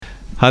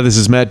Hi, this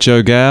is Matt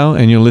Joe Gow,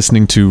 and you're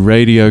listening to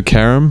Radio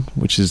Karam,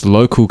 which is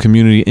local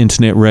community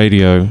internet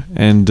radio.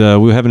 And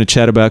we were having a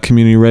chat about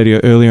community radio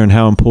earlier and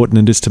how important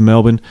it is to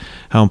Melbourne,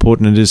 how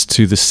important it is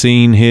to the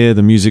scene here,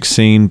 the music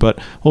scene, but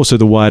also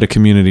the wider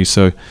community.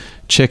 So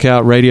check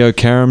out Radio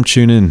Karam,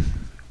 tune in.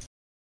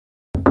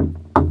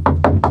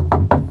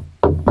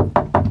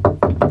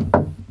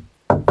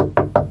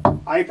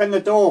 Open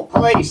the door,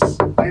 police!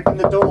 Open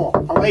the door,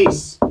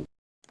 police!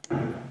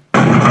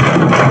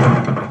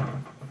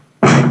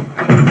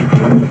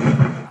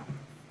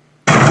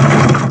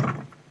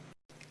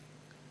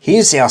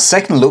 Here's our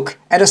second look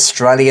at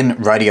Australian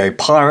radio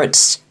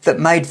pirates that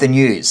made the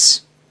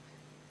news.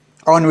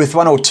 On with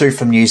one or two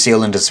from New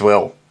Zealand as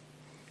well.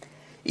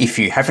 If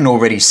you haven't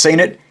already seen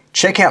it,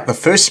 check out the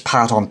first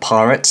part on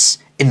pirates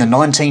in the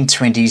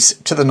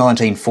 1920s to the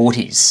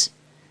 1940s.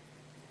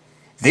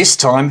 This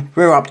time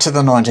we're up to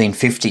the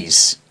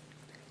 1950s.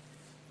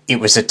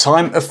 It was a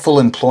time of full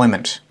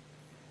employment.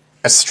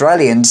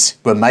 Australians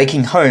were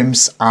making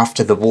homes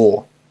after the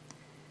war.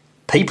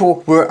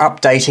 People were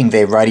updating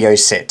their radio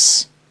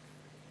sets.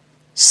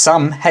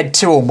 Some had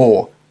two or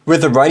more,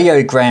 with a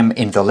radiogram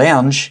in the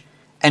lounge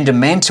and a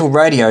mantle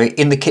radio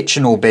in the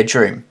kitchen or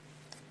bedroom.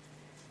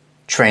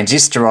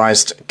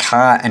 Transistorised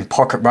car and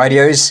pocket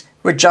radios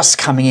were just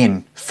coming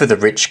in for the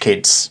rich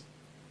kids.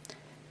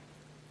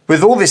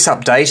 With all this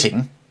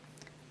updating,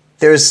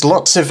 there is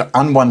lots of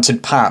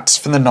unwanted parts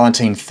from the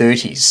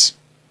 1930s.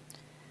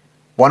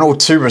 One or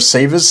two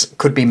receivers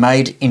could be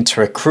made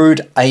into a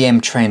crude AM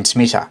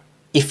transmitter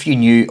if you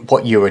knew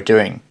what you were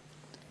doing.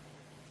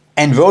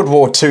 And World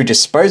War II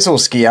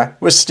disposals gear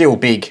was still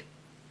big.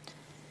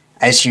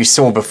 As you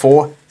saw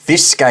before,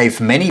 this gave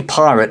many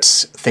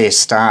pirates their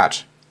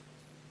start.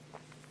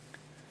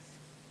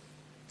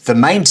 The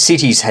main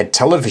cities had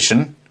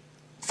television,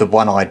 the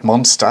one-eyed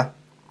monster,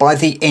 by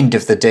the end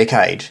of the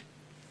decade.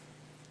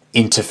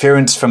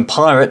 Interference from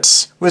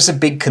pirates was a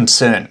big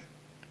concern.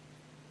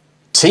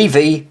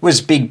 TV was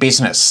big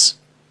business.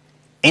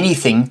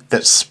 Anything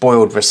that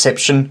spoiled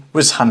reception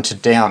was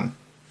hunted down.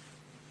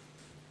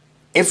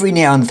 Every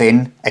now and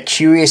then, a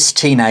curious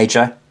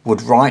teenager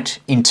would write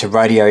into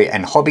Radio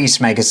and Hobbies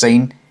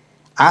magazine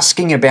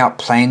asking about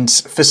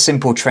plans for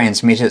simple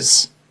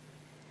transmitters.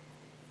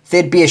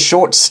 There'd be a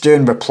short,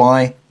 stern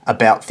reply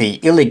about the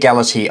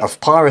illegality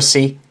of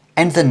piracy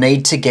and the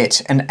need to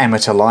get an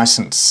amateur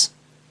license.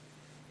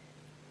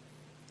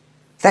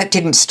 That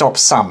didn't stop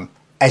some,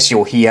 as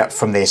you'll hear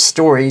from their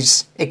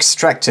stories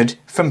extracted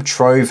from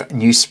Trove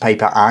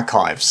newspaper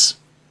archives.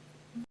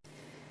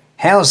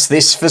 How's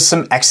this for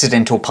some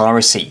accidental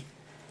piracy?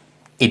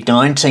 In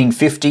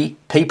 1950,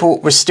 people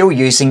were still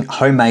using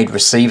homemade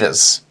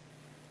receivers.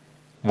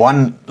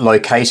 One,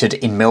 located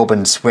in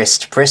Melbourne's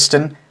West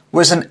Preston,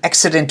 was an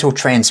accidental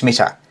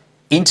transmitter,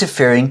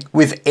 interfering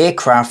with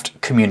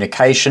aircraft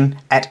communication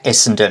at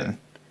Essendon.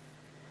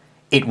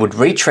 It would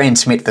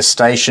retransmit the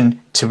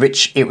station to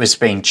which it was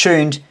being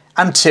tuned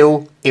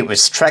until it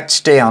was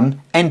tracked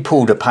down and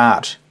pulled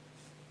apart.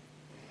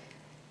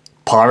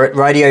 Pirate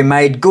radio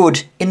made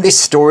good in this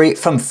story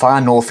from far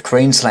north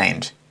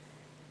Queensland.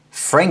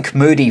 Frank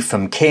Moody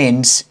from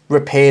Cairns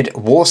repaired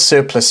war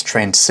surplus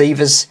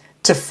transceivers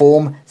to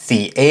form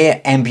the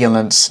Air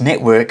Ambulance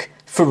Network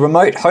for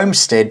remote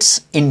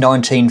homesteads in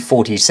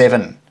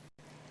 1947.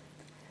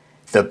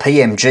 The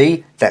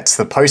PMG, that's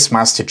the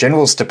Postmaster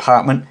General's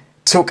Department,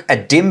 took a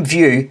dim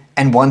view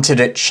and wanted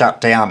it shut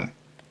down.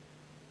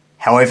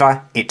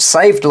 However, it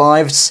saved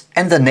lives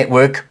and the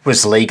network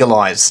was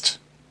legalised.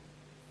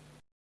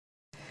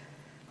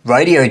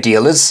 Radio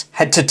dealers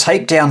had to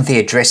take down the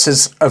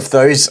addresses of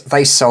those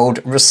they sold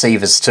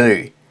receivers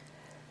to.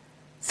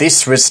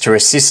 This was to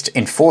assist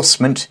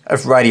enforcement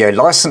of radio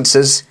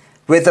licences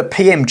where the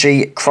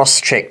PMG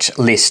cross-checked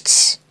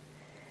lists.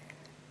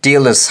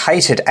 Dealers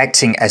hated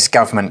acting as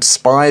government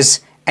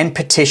spies and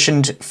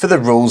petitioned for the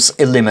rule's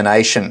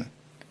elimination.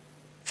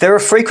 There are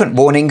frequent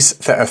warnings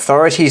that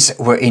authorities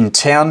were in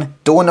town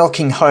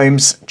door-knocking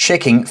homes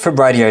checking for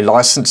radio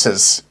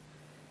licences.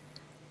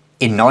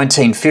 In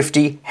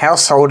 1950,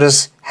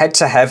 householders had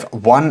to have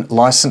one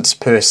licence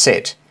per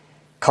set,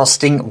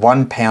 costing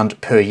 £1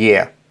 per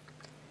year.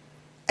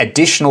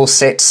 Additional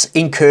sets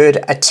incurred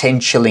a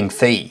 10-shilling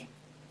fee.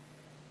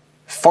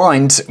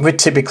 Fines were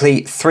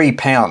typically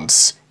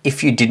 £3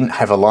 if you didn't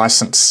have a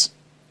licence.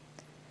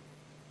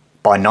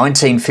 By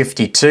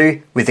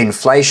 1952, with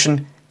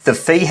inflation, the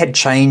fee had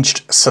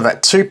changed so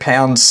that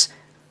 £2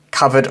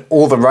 covered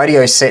all the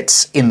radio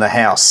sets in the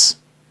house.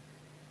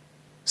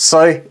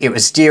 So it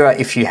was dearer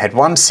if you had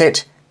one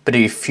set, but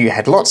if you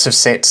had lots of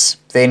sets,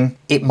 then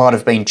it might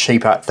have been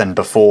cheaper than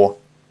before.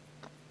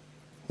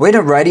 When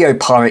a radio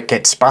pirate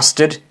gets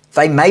busted,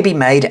 they may be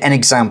made an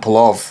example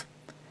of.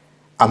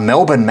 A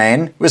Melbourne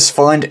man was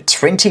fined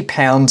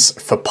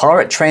 £20 for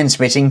pirate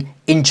transmitting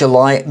in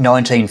July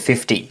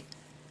 1950.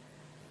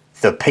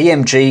 The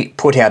PMG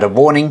put out a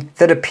warning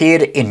that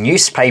appeared in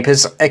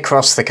newspapers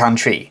across the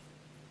country.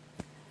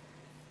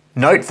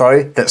 Note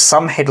though that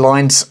some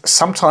headlines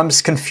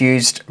sometimes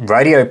confused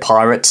radio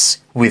pirates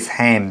with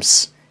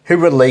hams, who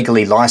were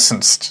legally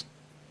licensed.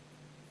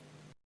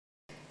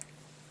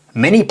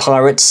 Many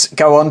pirates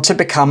go on to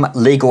become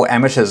legal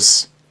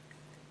amateurs.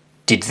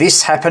 Did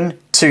this happen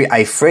to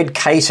a Fred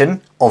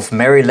Caton of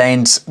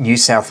Merrylands, New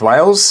South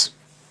Wales?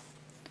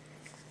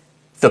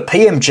 The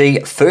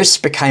PMG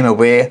first became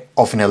aware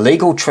of an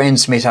illegal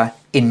transmitter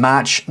in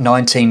March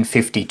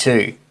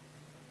 1952.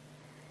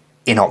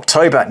 In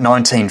October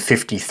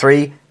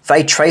 1953,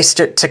 they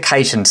traced it to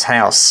Caton's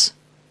house.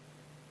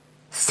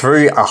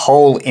 Through a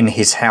hole in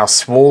his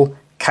house wall,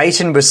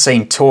 Caton was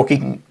seen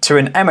talking to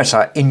an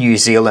amateur in New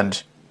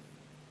Zealand.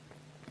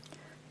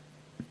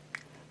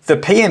 The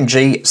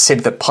PMG said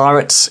that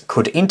pirates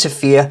could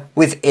interfere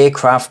with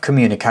aircraft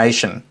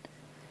communication.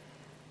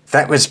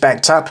 That was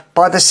backed up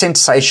by the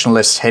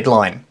sensationalist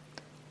headline.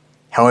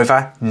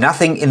 However,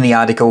 nothing in the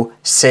article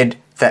said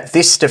that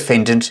this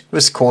defendant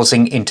was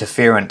causing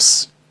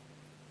interference.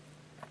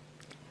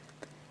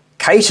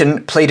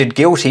 Caton pleaded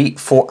guilty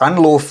for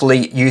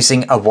unlawfully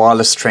using a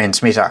wireless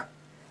transmitter.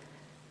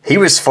 He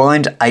was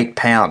fined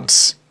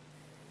 £8.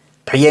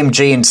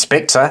 PMG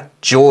Inspector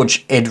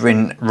George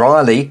Edwin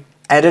Riley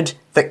added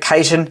that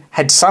Caton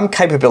had some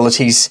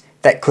capabilities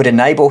that could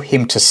enable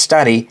him to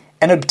study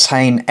and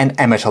obtain an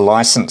amateur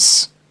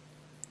license.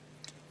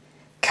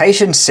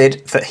 Caton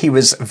said that he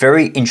was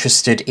very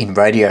interested in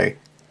radio.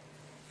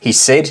 He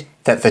said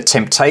that the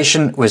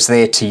temptation was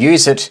there to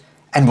use it,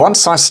 and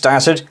once I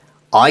started,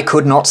 I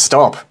could not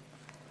stop.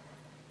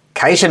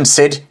 Caton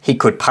said he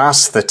could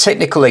pass the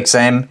technical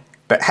exam,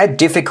 but had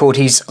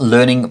difficulties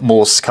learning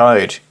Morse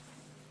code.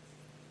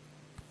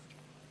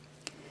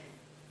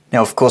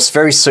 Now, of course,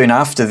 very soon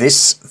after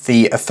this,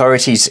 the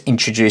authorities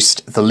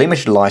introduced the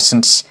limited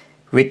license,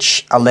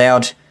 which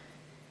allowed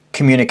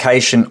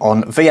communication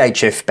on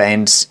VHF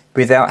bands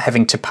without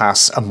having to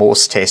pass a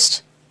Morse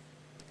test.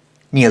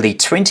 Nearly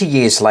 20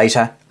 years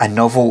later, a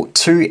novel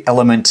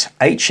 2-element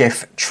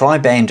HF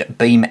tri-band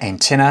beam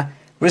antenna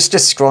was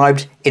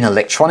described in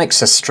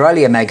Electronics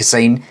Australia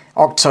magazine,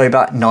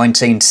 October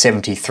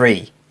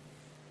 1973.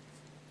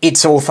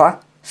 Its author,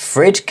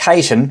 Fred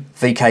Caton,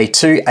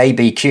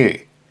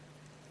 VK2ABQ.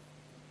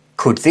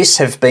 Could this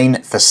have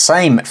been the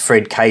same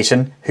Fred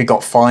Caton who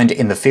got fined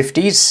in the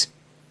 50s?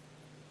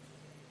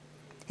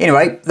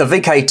 Anyway, the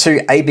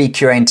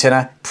VK2ABQ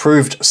antenna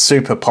proved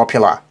super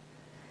popular.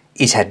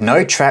 It had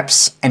no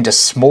traps and a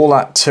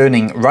smaller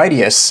turning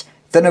radius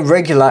than a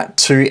regular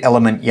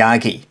 2-element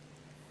Yagi.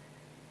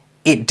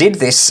 It did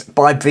this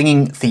by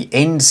bringing the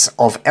ends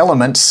of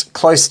elements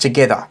close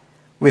together,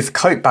 with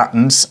coat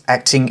buttons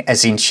acting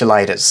as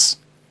insulators.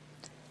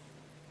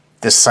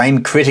 The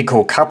same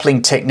critical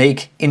coupling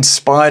technique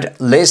inspired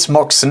Les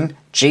Moxon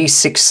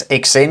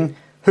G6XN,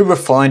 who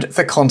refined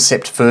the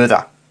concept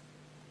further.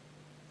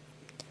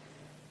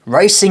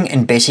 Racing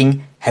and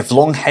betting have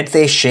long had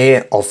their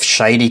share of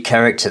shady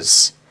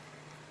characters.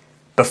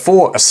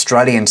 Before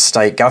Australian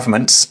state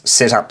governments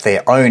set up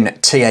their own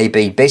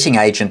TAB betting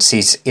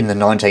agencies in the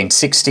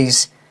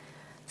 1960s,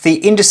 the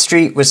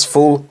industry was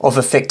full of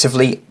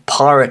effectively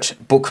pirate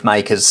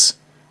bookmakers,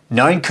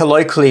 known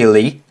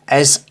colloquially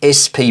as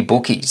SP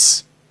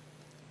bookies.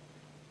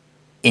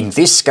 In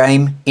this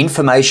game,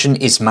 information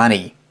is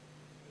money.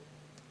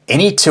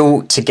 Any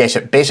tool to get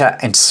it better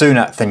and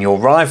sooner than your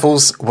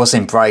rivals was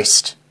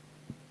embraced.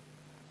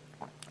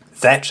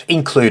 That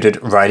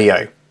included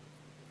radio.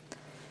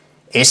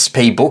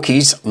 SP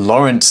bookies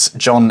Lawrence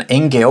John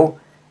Engel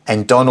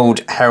and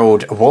Donald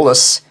Harold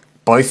Wallace,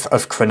 both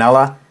of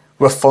Cronulla,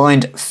 were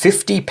fined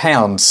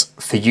 £50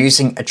 for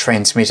using a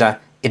transmitter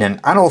in an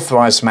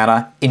unauthorised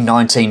manner in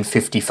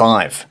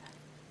 1955.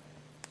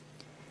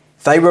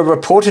 They were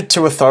reported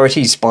to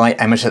authorities by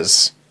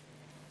amateurs.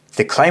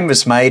 The claim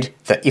was made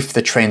that if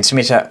the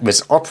transmitter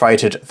was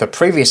operated the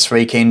previous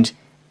weekend,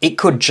 it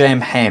could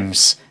jam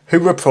hams who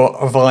were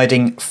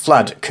providing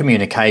flood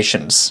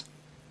communications.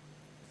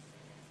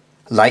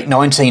 Late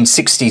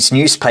 1960s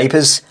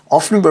newspapers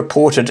often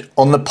reported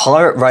on the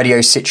pirate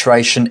radio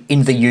situation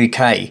in the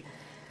UK,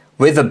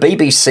 where the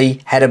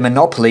BBC had a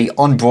monopoly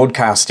on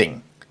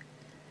broadcasting.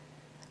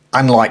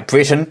 Unlike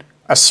Britain,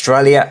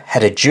 Australia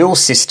had a dual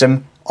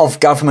system of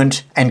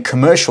government and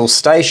commercial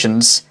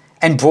stations,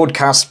 and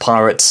broadcast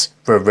pirates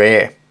were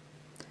rare.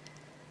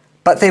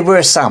 But there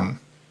were some.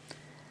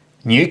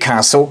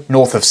 Newcastle,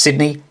 north of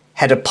Sydney,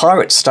 had a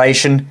pirate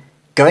station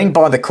going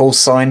by the call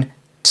sign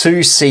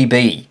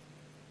 2CB.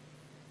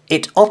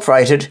 It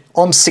operated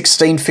on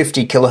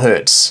 1650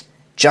 kHz,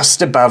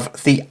 just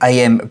above the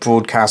AM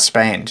broadcast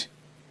band.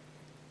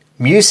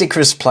 Music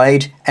was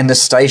played and the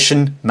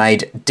station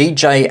made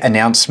DJ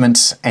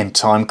announcements and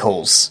time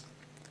calls.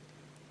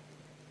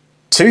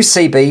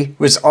 2CB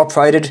was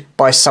operated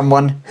by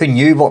someone who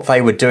knew what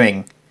they were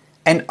doing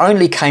and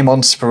only came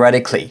on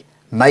sporadically,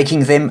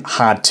 making them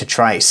hard to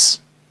trace.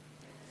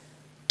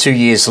 2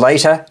 years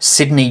later,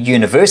 Sydney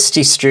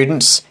University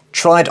students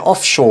tried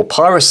offshore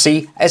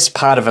piracy as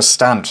part of a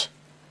stunt.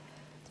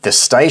 The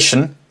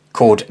station,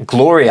 called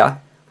Gloria,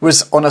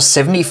 was on a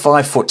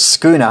 75-foot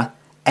schooner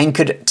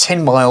anchored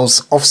 10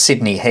 miles off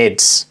Sydney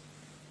Heads.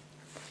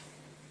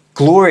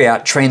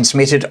 Gloria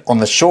transmitted on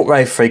the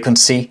shortwave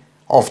frequency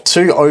of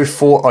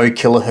 2040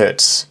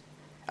 kHz,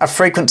 a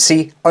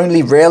frequency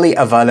only rarely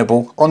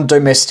available on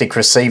domestic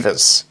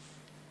receivers.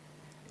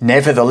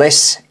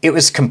 Nevertheless, it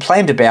was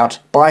complained about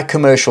by a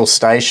commercial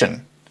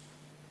station.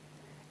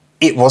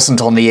 It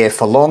wasn't on the air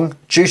for long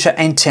due to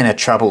antenna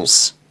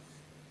troubles.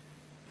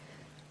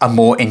 A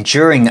more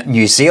enduring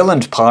New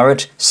Zealand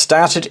pirate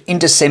started in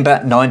December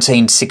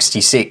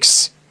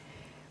 1966.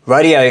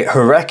 Radio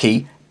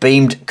Hauraki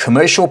beamed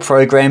commercial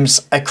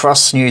programs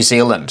across New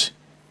Zealand.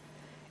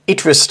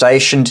 It was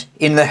stationed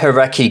in the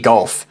Hauraki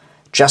Gulf,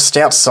 just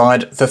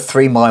outside the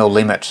 3-mile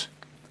limit.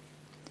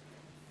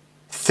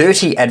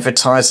 30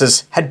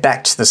 advertisers had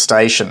backed the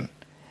station.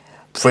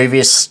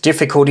 Previous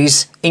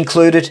difficulties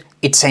included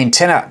its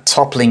antenna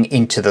toppling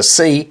into the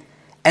sea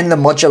and the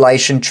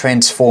modulation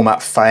transformer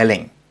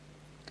failing.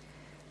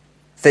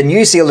 The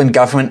New Zealand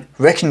government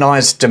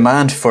recognised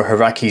demand for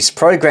Hauraki's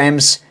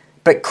programs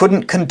but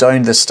couldn't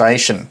condone the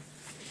station.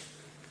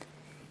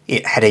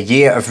 It had a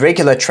year of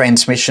regular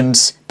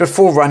transmissions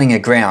before running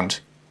aground,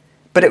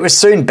 but it was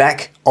soon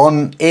back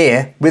on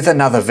air with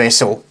another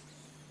vessel.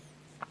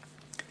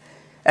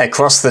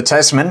 Across the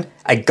Tasman,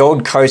 a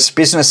Gold Coast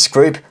business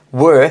group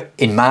were,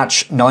 in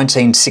March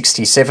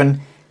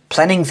 1967,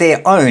 planning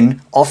their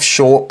own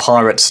offshore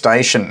pirate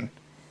station.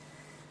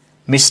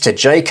 Mr.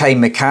 J.K.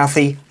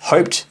 McCarthy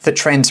hoped that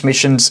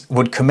transmissions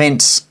would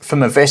commence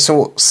from a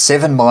vessel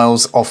 7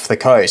 miles off the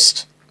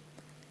coast.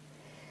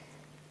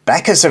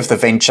 Backers of the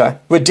venture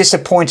were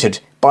disappointed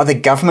by the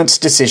government's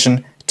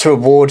decision to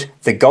award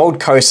the Gold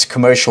Coast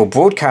commercial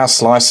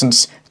broadcast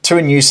licence to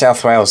a New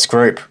South Wales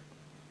group.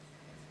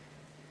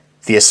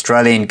 The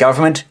Australian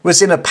government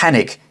was in a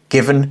panic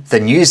given the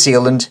New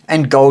Zealand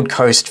and Gold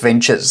Coast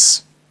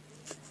ventures.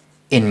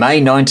 In May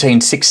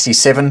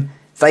 1967,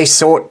 they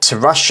sought to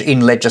rush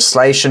in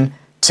legislation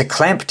to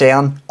clamp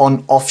down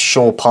on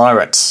offshore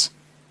pirates.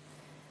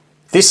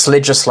 This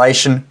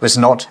legislation was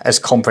not as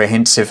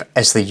comprehensive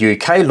as the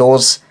UK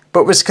laws,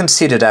 but was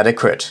considered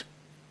adequate.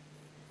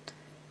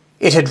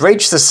 It had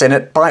reached the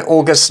Senate by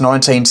August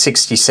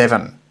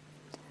 1967.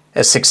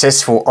 A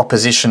successful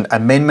opposition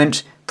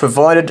amendment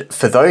provided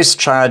for those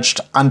charged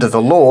under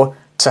the law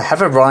to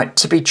have a right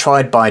to be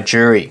tried by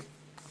jury.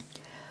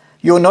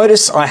 You'll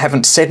notice I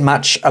haven't said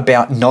much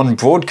about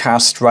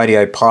non-broadcast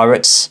radio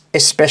pirates,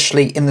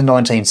 especially in the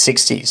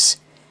 1960s.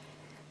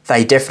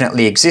 They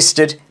definitely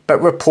existed,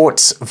 but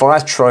reports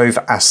via Trove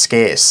are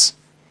scarce.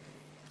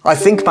 I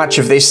think much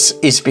of this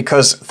is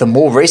because the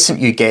more recent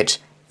you get,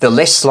 the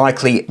less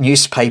likely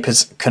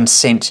newspapers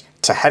consent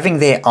to having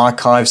their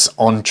archives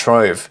on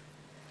Trove.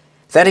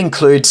 That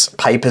includes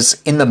papers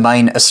in the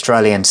main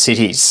Australian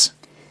cities.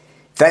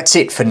 That's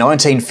it for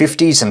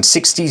 1950s and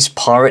 60s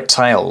pirate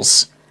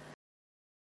tales.